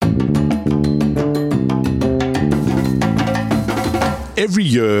every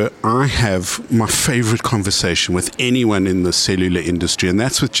year I have my favorite conversation with anyone in the cellular industry, and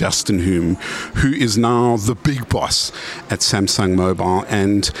that's with Justin Hume, who is now the big boss at Samsung Mobile.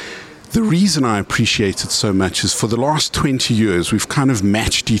 And the reason I appreciate it so much is for the last 20 years, we've kind of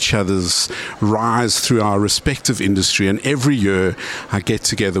matched each other's rise through our respective industry. And every year I get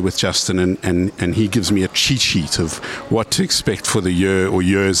together with Justin and he gives me a cheat sheet of what to expect for the year or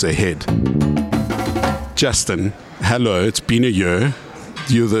years ahead. Justin, hello, it's been a year.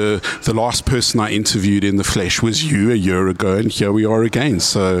 You're the last person I interviewed in the flesh was you a year ago, and here we are again.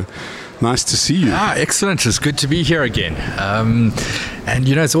 So nice to see you. Excellent. It's good to be here again. And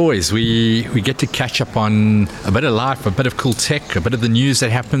as always, we get to catch up on a bit of life, a bit of cool tech, a bit of the news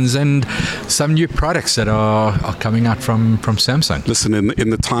that happens, and some new products that are coming out from Samsung. Listen, in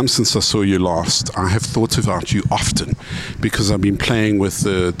the time since I saw you last, I have thought about you often because I've been playing with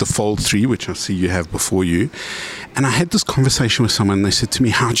the Fold 3, which I see you have before you. And I had this conversation with someone, and they said to me,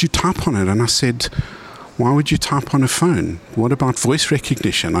 how'd you type on it? And I said, why would you type on a phone? What about voice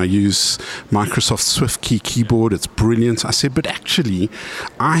recognition? I use Microsoft SwiftKey keyboard. It's brilliant. I said, but actually,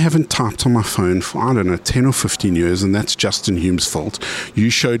 I haven't typed on my phone for, 10 or 15 years, and that's Justin Hume's fault. You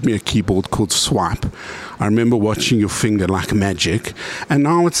showed me a keyboard called Swipe. I remember watching your finger like magic, and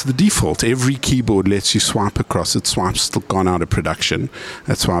now it's the default. Every keyboard lets you swipe across it. Swipe's still gone out of production.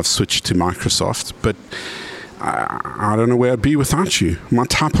 That's why I've switched to Microsoft. But I don't know where I'd be without you. My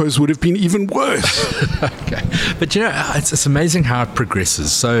typos would have been even worse. Okay. But it's amazing how it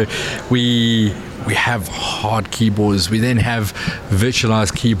progresses. So we have hard keyboards, we then have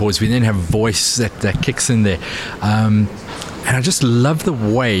virtualized keyboards, we then have voice that kicks in there. And I just love the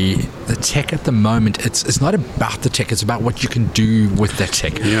way the tech at the moment, it's not about the tech, it's about what you can do with that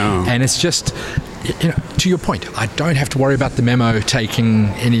tech. Yeah. And it's just, to your point, I don't have to worry about the memo taking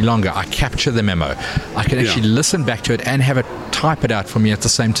any longer. I capture the memo. I can actually listen back to it and have it type it out for me at the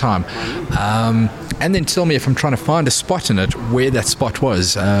same time. And then tell me if I'm trying to find a spot in it, where that spot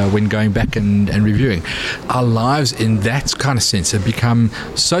was when going back and reviewing. Our lives in that kind of sense have become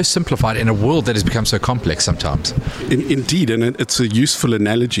so simplified in a world that has become so complex sometimes. Indeed, and it's a useful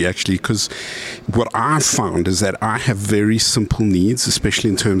analogy actually, because what I've found is that I have very simple needs, especially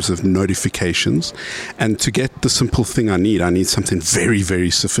in terms of notifications. And to get the simple thing I need something very,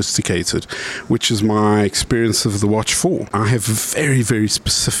 very sophisticated, which is my experience of the Watch 4. I have very, very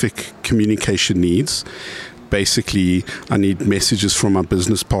specific communication needs. Basically, I need messages from my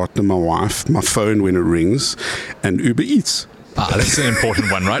business partner, my wife, my phone when it rings, and Uber Eats. That's an important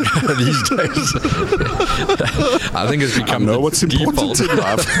one, right? These days. I think it's become what's important in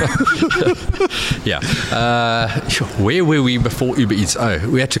life. Yeah. Where were we before Uber Eats?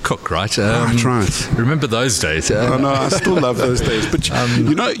 We had to cook, right? Right. Remember those days? I still love those days. But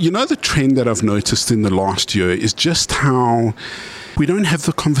you know the trend that I've noticed in the last year is just how we don't have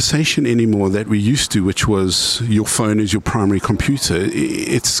the conversation anymore that we used to, which was your phone is your primary computer.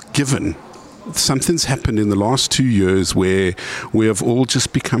 It's given. Something's happened in the last 2 years where we have all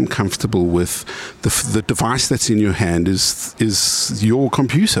just become comfortable with the device that's in your hand is your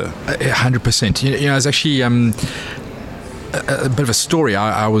computer. 100%. I was actually a bit of a story.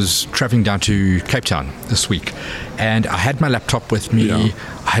 I was traveling down to Cape Town this week, and I had my laptop with me, I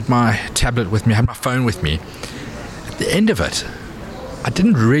had my tablet with me, I had my phone with me. At the end of it, I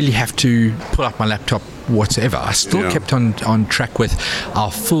didn't really have to pull out my laptop whatsoever. I still kept on track with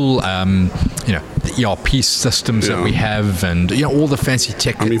our full, the ERP systems that we have, and all the fancy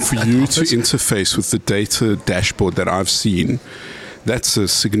tech. I mean, for you to interface with the data dashboard that I've seen, that's a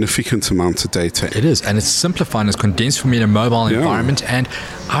significant amount of data. It is, and it's simplified and it's condensed for me in a mobile environment, and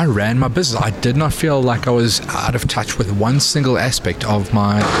I ran my business. I did not feel like I was out of touch with one single aspect of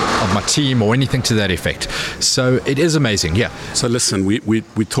my team or anything to that effect. So it is amazing, yeah. So listen, we're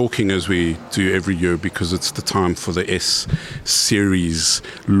talking as we do every year because it's the time for the S series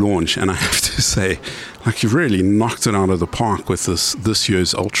launch, and I have to say, you've really knocked it out of the park with this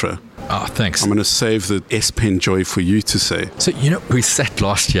year's Ultra. Oh, thanks. I'm going to save the S Pen joy for you to say. So, we sat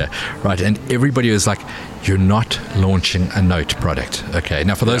last year, right, and everybody was like, you're not launching a Note product. Okay,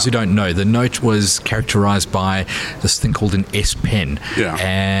 now for those who don't know, the Note was characterized by this thing called an S Pen. Yeah.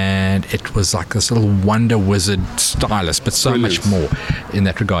 And it was like this little Wonder Wizard stylus, but so much more in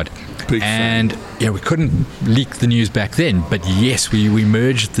that regard. Big and we couldn't leak the news back then, but yes, we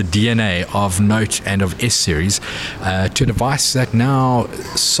merged the DNA of Note and of S series to a device that now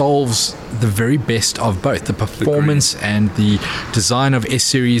solves the very best of both the performance and the design of S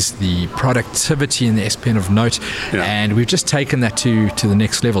series, the productivity in the S Pen of Note, and we've just taken that to the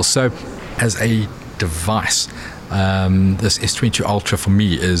next level. So as a device, this S22 Ultra for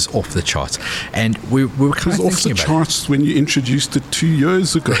me is off the charts. And we were kind of thinking about it. It was off the charts when you introduced it 2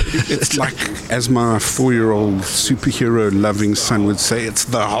 years ago. It's like, as my 4-year-old superhero-loving son would say, it's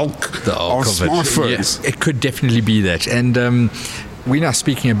the Hulk of smartphones. Yes, it could definitely be that. And we're now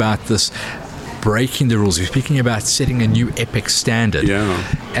speaking about this breaking the rules. We're speaking about setting a new epic standard. Yeah.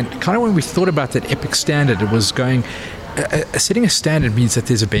 And kind of when we thought about that epic standard, it was going... setting a standard means that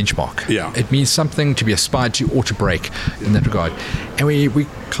there's a benchmark. Yeah. It means something to be aspired to or to break in that regard. And we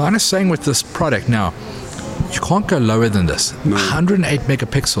kind of saying with this product now, you can't go lower than this. No. 108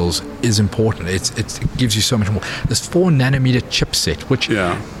 megapixels is important. It gives you so much more. This 4 nanometer chipset, which,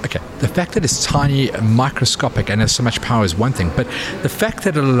 okay, the fact that it's tiny, microscopic, and has so much power is one thing, but the fact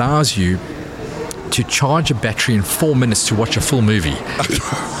that it allows you to charge a battery in 4 minutes to watch a full movie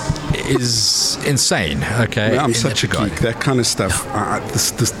is insane. Okay, I'm such a geek. That kind of stuff.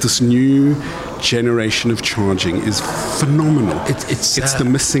 This new generation of charging is phenomenal. It's the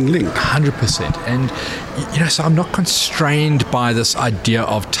missing link. 100%. And so I'm not constrained by this idea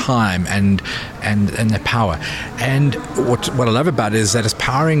of time and the power. And what I love about it is that it's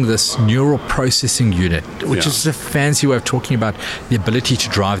powering this neural processing unit, which is a fancy way of talking about the ability to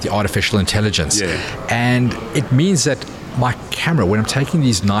drive the artificial intelligence. Yeah. And it means that my camera, when I'm taking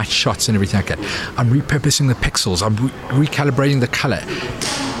these night shots and everything like that, I'm repurposing the pixels, I'm recalibrating the color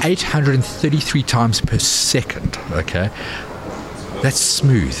 833 times per second. Okay, that's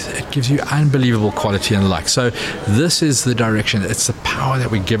smooth. It gives you unbelievable quality and the like. So this is the direction. It's the power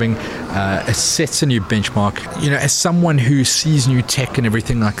that we're giving. It sets a new benchmark. As someone who sees new tech and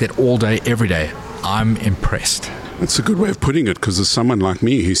everything like that all day, every day, I'm impressed. It's a good way of putting it, because as someone like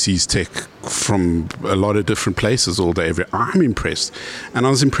me who sees tech from a lot of different places all day, I'm impressed. And I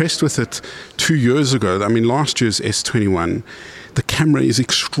was impressed with it 2 years ago. I mean, last year's S21, the camera is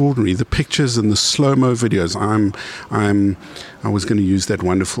extraordinary. The pictures and the slow-mo videos. I was going to use that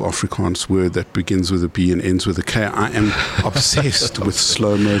wonderful Afrikaans word that begins with a B and ends with a K. I am obsessed with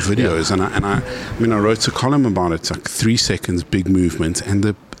slow-mo videos. Yeah. And I wrote a column about it. It's like 3 seconds, big movement, and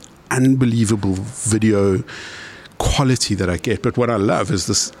the unbelievable video quality that I get. But what I love is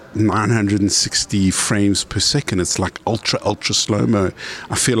this 960 frames per second. It's like ultra slow-mo.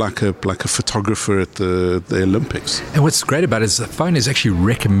 I feel like a photographer at the Olympics. And what's great about it is the phone is actually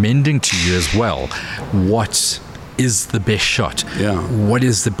recommending to you as well what is the best shot. Yeah. What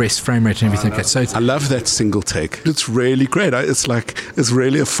is the best frame rate and everything like that. So I love that single take. It's really great. It's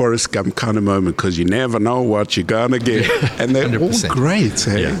really a Forrest Gump kind of moment, because you never know what you're going to get. And they're 100%. All great.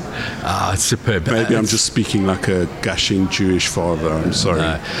 Hey? Yeah. It's superb. Maybe I'm just speaking like a gushing Jewish father. I'm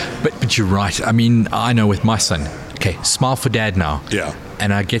sorry. But you're right. I mean, I know with my son, okay, smile for dad now. Yeah.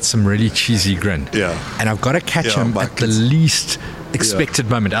 And I get some really cheesy grin. Yeah. And I've got to catch him at the least expected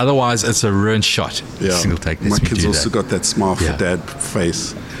moment. Otherwise, it's a ruined shot. Yeah. Single take. My kids also got that smile for dad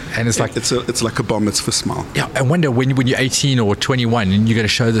face. And it's like it's like a bar mitzvah smile. Yeah. I wonder when you're 18 or 21 and you're going to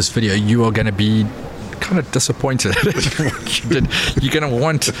show this video, you are going to be kind of disappointed. You're going to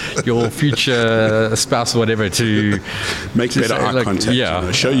want your future spouse or whatever to make better eye contact.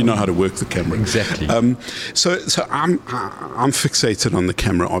 Yeah. Show you know how to work the camera. Exactly. So I'm fixated on the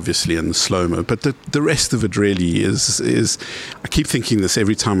camera, obviously, and the slow-mo, but the rest of it really is I keep thinking this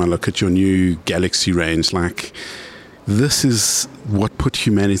every time I look at your new Galaxy range, like, this is what put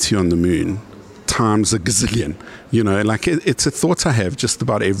humanity on the moon times a gazillion. It's a thought I have just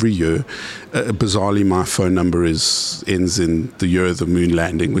about every year. Bizarrely, my phone number ends in the year of the moon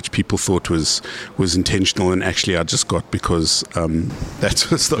landing, which people thought was intentional, and actually I just got because that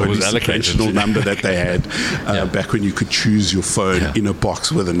was the only sequential number that they had back when you could choose your phone in a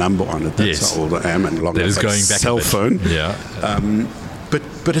box with a number on it. That's how old I am, and long that is going back cell phone. Yeah.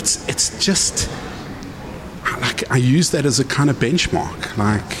 But it's just like I use that as a kind of benchmark,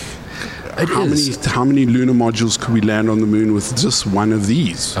 like. How many lunar modules could we land on the moon with just one of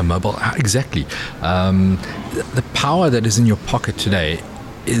these? A mobile, exactly. The power that is in your pocket today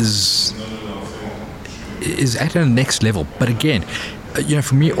is at a next level. But again,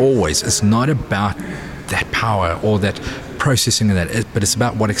 for me, always, it's not about that power or that processing of that, but it's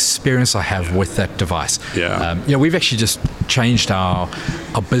about what experience I have with that device. Yeah. We've actually just changed our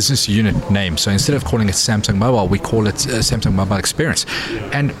business unit name. So instead of calling it Samsung Mobile, we call it Samsung Mobile Experience.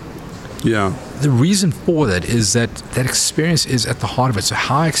 And the reason for that is that experience is at the heart of it. So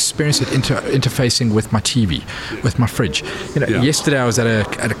how I experience it interfacing with my TV, with my fridge. Yesterday I was at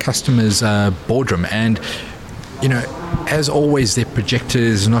a customer's boardroom, and as always, their projector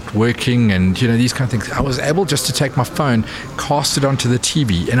is not working, and these kind of things. I was able just to take my phone, cast it onto the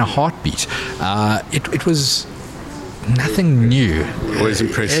TV in a heartbeat. It was nothing new. Always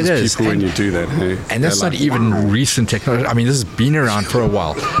impresses people when you do that. Hey? And that's not even recent technology. I mean, this has been around for a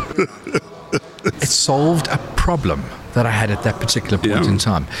while. It solved a problem that I had at that particular point in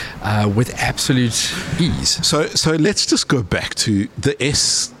time with absolute ease. So let's just go back to the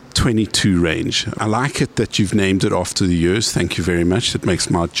S22 range. I like it that you've named it after the years. Thank you very much. It makes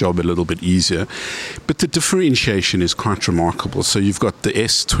my job a little bit easier. But the differentiation is quite remarkable. So you've got the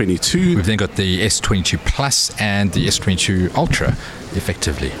S22. We've then got the S22 Plus and the S22 Ultra,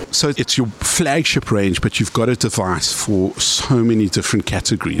 effectively. So it's your flagship range, but you've got a device for so many different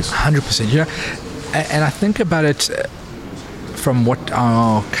categories. 100%. Yeah. And I think about it from what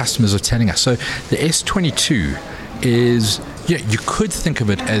our customers are telling us. So the S22 is, you could think of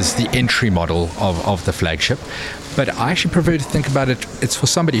it as the entry model of the flagship, but I actually prefer to think about it, it's for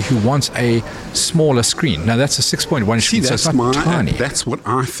somebody who wants a smaller screen. Now that's a 6.1 screen, so it's not tiny. That's what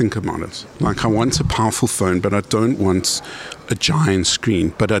I think about it. Like, I want a powerful phone, but I don't want a giant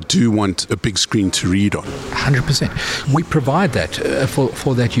screen, but I do want a big screen to read on. 100%. We provide that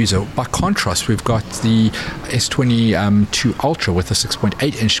for that user. By contrast, we've got the S22 Ultra with a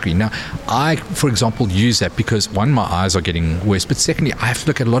 6.8-inch screen. Now, I, for example, use that because, one, my eyes are getting worse, but secondly, I have to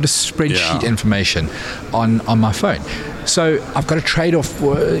look at a lot of spreadsheet information on my phone. So I've got to trade off,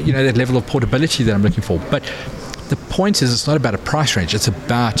 that level of portability that I'm looking for. But the point is, it's not about a price range. It's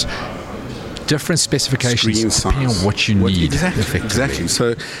about different specifications depending on what you need. Exactly.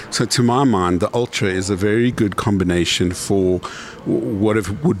 So to my mind, the Ultra is a very good combination for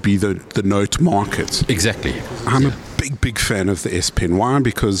what would be the note market. Exactly. I'm a big fan of the S Pen. Why?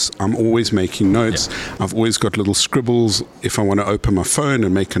 Because I'm always making notes. I've always got little scribbles. If I want to open my phone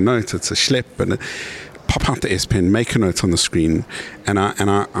and make a note, it's a schlep, and pop out the S Pen, make a note on the screen, and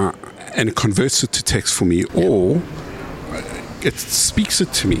it converts it to text for me, or it speaks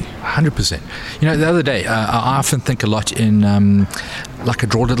it to me. 100%. The other day, I often think a lot in, I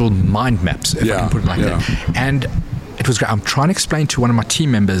draw little mind maps, if I can put it like that. And it was great. I'm trying to explain to one of my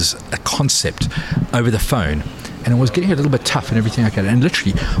team members a concept over the phone, and it was getting a little bit tough and everything like that. And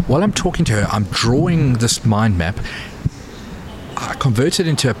literally, while I'm talking to her, I'm drawing this mind map. I convert it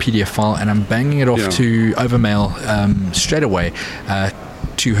into a PDF file, and I'm banging it off to Overmail straight away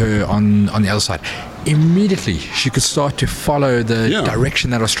to her on the other side. Immediately, she could start to follow the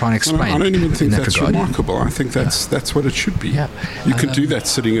direction that I was trying to explain. I don't even think that's remarkable. I think that's what it should be. Yeah. You can do that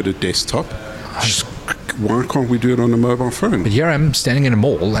sitting at a desktop. Why can't we do it on a mobile phone? But here I'm standing in a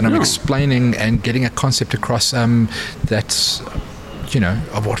mall, and I'm explaining and getting a concept across that's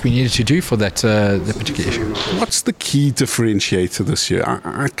of what we needed to do for that particular issue. What's the key differentiator this year?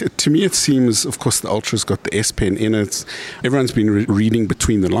 To me, it seems, of course, the Ultra's got the S Pen in it. Everyone's been reading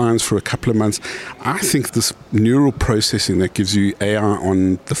between the lines for a couple of months. I think this neural processing that gives you AI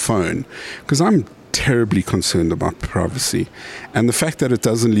on the phone, because I'm terribly concerned about privacy, and the fact that it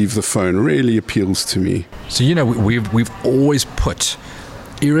doesn't leave the phone really appeals to me. So we've always put,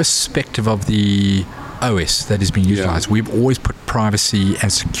 irrespective of the OS that is being utilized, we've always put privacy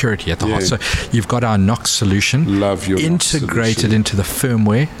and security at the heart. So you've got our Knox solution, love your integrated into the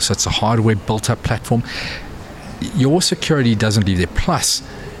firmware, so it's a hardware built up platform. Your security doesn't leave there. Plus,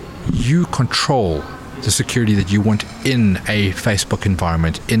 you control the security that you want in a Facebook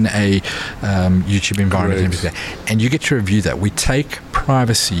environment, in a YouTube environment, and everything, and you get to review that. We take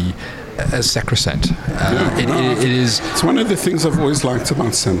privacy as sacrosanct. It is. It's one of the things I've always liked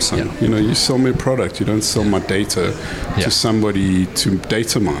about Samsung. You sell me a product, you don't sell my data to somebody to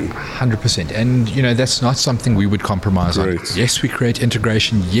data mine. 100%. And that's not something we would compromise on. Yes, we create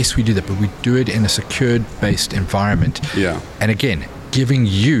integration. Yes, we do that, but we do it in a secured based environment. And again, giving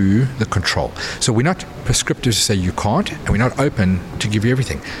you the control. So we're not prescriptive to say you can't, and we're not open to give you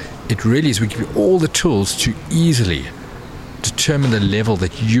everything. It really is, we give you all the tools to easily determine the level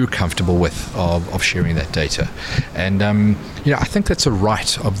that you're comfortable with of sharing that data. And I think that's a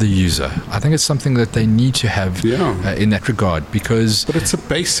right of the user. I think it's something that they need to have in that regard, because but it's a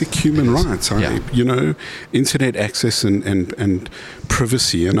basic human right. Internet access and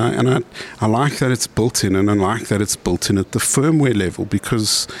privacy, and I like that it's built in, and I like that it's built in at the firmware level,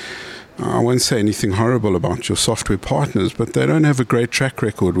 because I won't say anything horrible about your software partners, but they don't have a great track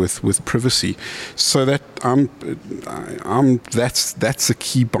record with privacy. So that that's a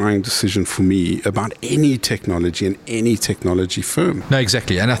key buying decision for me about any technology and any technology firm. No,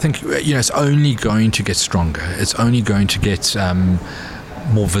 exactly. And I think it's only going to get stronger. It's only going to get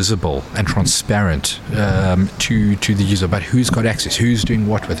more visible and transparent to the user about who's got access, who's doing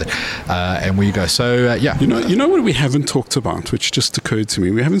what with it, and where you go. So you know what we haven't talked about, which just occurred to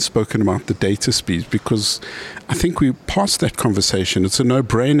me. We haven't spoken about the data speeds, because I think we passed that conversation. It's a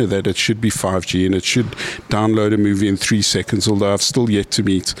no-brainer that it should be 5G and it should download a movie in 3 seconds, although I've still yet to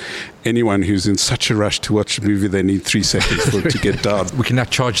meet anyone who's in such a rush to watch a movie they need 3 seconds for it to get down. We can now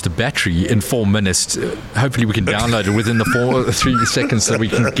charge the battery in 4 minutes. Hopefully we can download it within the 3 seconds so we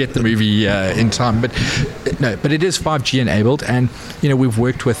can get the movie in time. But it is 5G enabled, and we've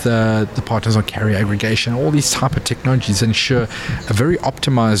worked with the partners on carrier aggregation, all these type of technologies, ensure a very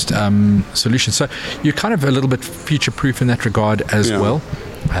optimized solution. So you're kind of a little bit future-proof in that regard as well.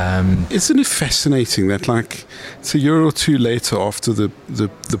 Isn't it fascinating that, like, it's a year or two later after the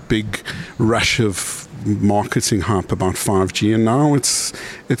big rush of marketing hype about 5G, and now it's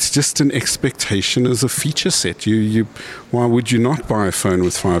just an expectation as a feature set. Why would you not buy a phone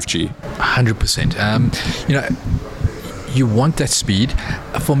with 5G? 100%. You want that speed.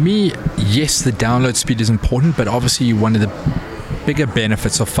 For me, yes, the download speed is important, but obviously one of the bigger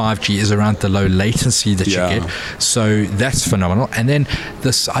benefits of 5G is around the low latency that you get. So that's phenomenal. And then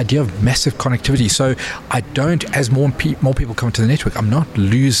this idea of massive connectivity. So I don't, as more people come to the network, I'm not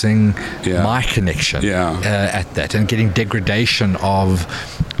losing my connection at that and getting degradation of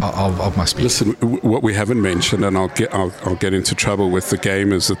my speed. Listen, what we haven't mentioned, and I'll get into trouble with the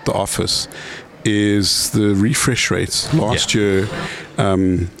gamers at the office, is the refresh rates. Last year,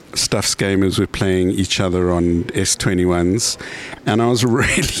 Stuff's gamers were playing each other on S21s, and I was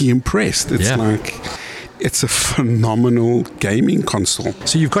really impressed. It's a phenomenal gaming console.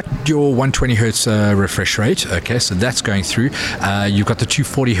 So you've got your 120 hertz refresh rate. Okay, so that's going through. You've got the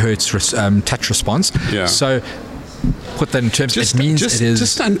 240 hertz touch response. So put that in terms, it means it is...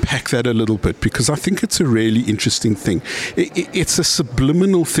 Just unpack that a little bit, because I think it's a really interesting thing. It's a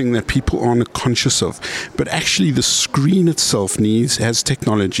subliminal thing that people aren't conscious of, but actually the screen itself has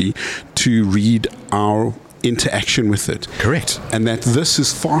technology to read our interaction with it. Correct. And that this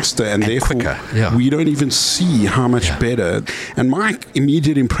is faster and therefore quicker. We don't even see how much better. And my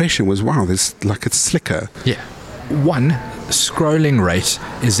immediate impression was, wow, it's slicker. One, scrolling rate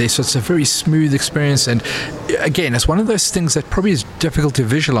is there, so it's a very smooth experience, and again, it's one of those things that probably is difficult to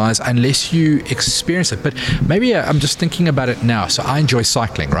visualize unless you experience it. But maybe I'm just thinking about it now. So I enjoy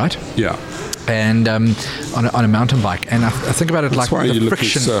cycling, right? And on a mountain bike, and I think about it like why the you're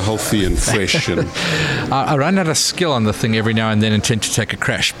friction. Looking so healthy and fresh. And I run out of skill on the thing every now and then and tend to take a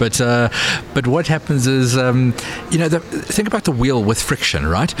crash. But what happens is, think about the wheel with friction,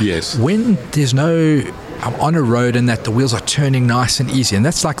 right? Yes. When there's I'm on a road and that the wheels are turning nice and easy, and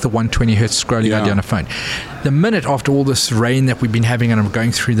that's like the 120 hertz scrolling idea on a phone. The minute after all this rain that we've been having and I'm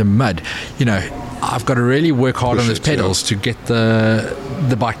going through the mud, I've got to really work hard on those pedals to get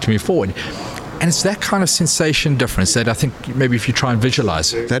the bike to move forward. And it's that kind of sensation difference that I think maybe if you try and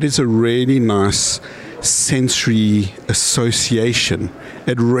visualize. That is a really nice sensory association.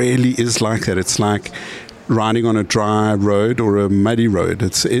 It really is like that. It's like riding on a dry road or a muddy road.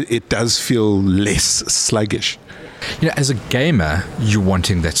 It does feel less sluggish. As a gamer, you're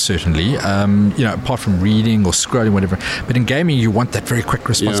wanting that certainly, apart from reading or scrolling, whatever. But in gaming, you want that very quick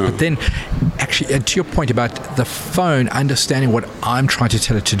response. But then, actually, to your point about the phone understanding what I'm trying to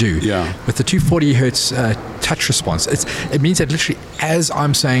tell it to do, with the 240 hertz touch response, it means that literally as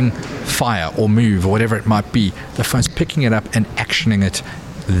I'm saying fire or move or whatever it might be, the phone's picking it up and actioning it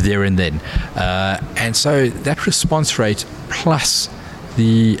there and then. And so that response rate plus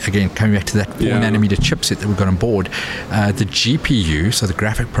again, coming back to that 4-nanometer chipset that we've got on board, the GPU, so the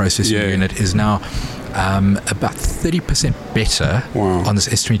graphic processing unit, is now about 30% better on this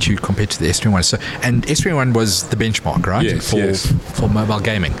S22 compared to the S21. So, and S21 was the benchmark, right? For mobile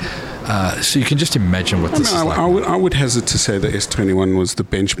gaming. So you can just imagine what this is like. I would hesitate to say that S21 was the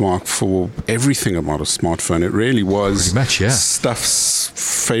benchmark for everything about a smartphone. It really was Stuff's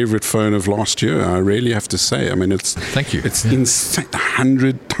favorite phone of last year. I really have to say. I mean, it's insane,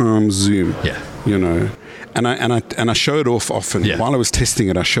 100 times zoom. And I show it off often. While I was testing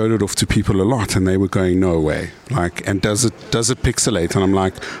it, I showed it off to people a lot, and they were going, "No way!" And does it pixelate? And I'm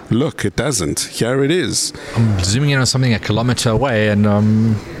like, "Look, it doesn't. Here it is." I'm zooming in on something a kilometer away, and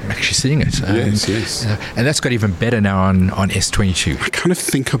I'm actually seeing it. Yes. And that's got even better now on S22. I kind of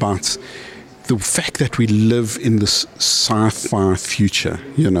think about the fact that we live in this sci-fi future,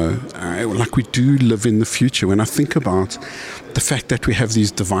 like we do live in the future. When I think about the fact that we have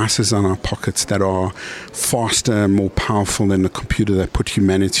these devices in our pockets that are faster and more powerful than the computer that put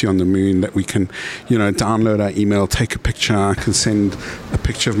humanity on the moon, that we can, download our email, take a picture. I can send a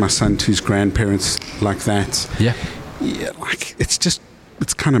picture of my son to his grandparents like that. Like it's just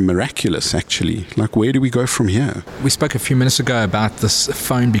it's kind of miraculous, actually. Like, where do we go from here? We spoke a few minutes ago about this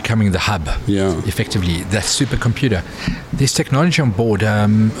phone becoming the hub, effectively, that supercomputer. There's technology on board,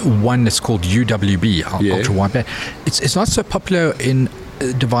 one that's called UWB, ultra wideband. It's not so popular in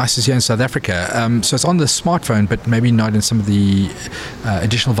devices here in South Africa, so it's on the smartphone, but maybe not in some of the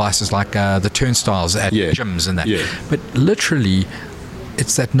additional devices like the turnstiles at gyms and that. But literally,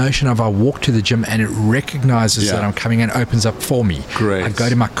 it's that notion of I walk to the gym and it recognizes that I'm coming and opens up for me. Great. I go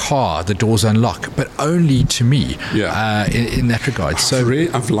to my car, the doors unlock, but only to me in that regard.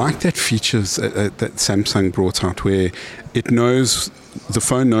 I've liked that feature that Samsung brought out, where it knows, the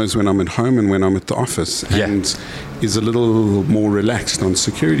phone knows when I'm at home and when I'm at the office, and is a little more relaxed on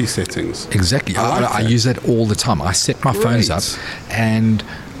security settings. Exactly. I use that all the time. I set my phones up and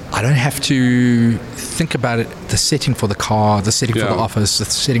I don't have to think about it, the setting for the car, the setting for the office, the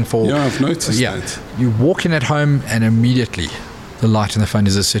setting for... Yeah, I've noticed that. You walk in at home and immediately the light on the phone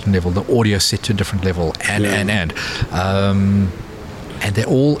is a certain level, the audio set to a different level, and they're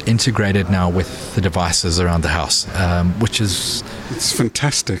all integrated now with the devices around the house, which is... It's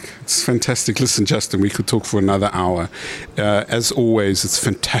fantastic. It's fantastic. Listen, Justin, we could talk for another hour. As always, it's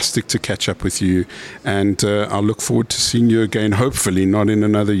fantastic to catch up with you, and I'll look forward to seeing you again, hopefully not in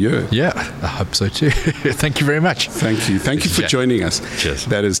another year. Yeah, I hope so too. Thank you very much. Thank you. Thank you for joining us. Cheers.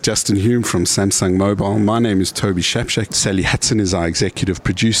 That is Justin Hume from Samsung Mobile. My name is Toby Shapshak. Sally Hudson is our executive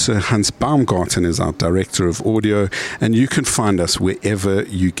producer. Hans Baumgarten is our director of audio, and you can find us wherever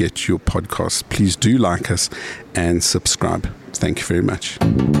you get your podcasts. Please do like us and subscribe. Thank you very much.